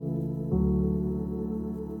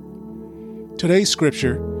Today's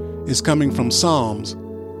scripture is coming from Psalms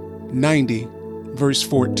 90, verse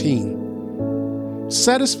 14.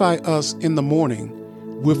 Satisfy us in the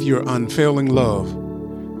morning with your unfailing love,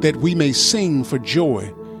 that we may sing for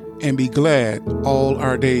joy and be glad all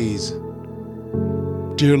our days.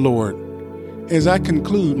 Dear Lord, as I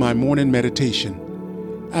conclude my morning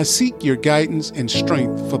meditation, I seek your guidance and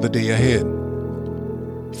strength for the day ahead.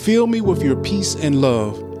 Fill me with your peace and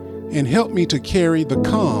love, and help me to carry the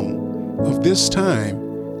calm of this time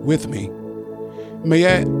with me. May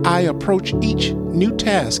I approach each new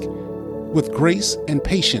task with grace and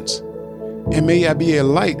patience, and may I be a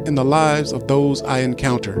light in the lives of those I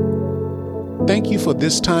encounter. Thank you for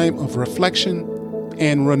this time of reflection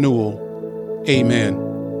and renewal. Amen.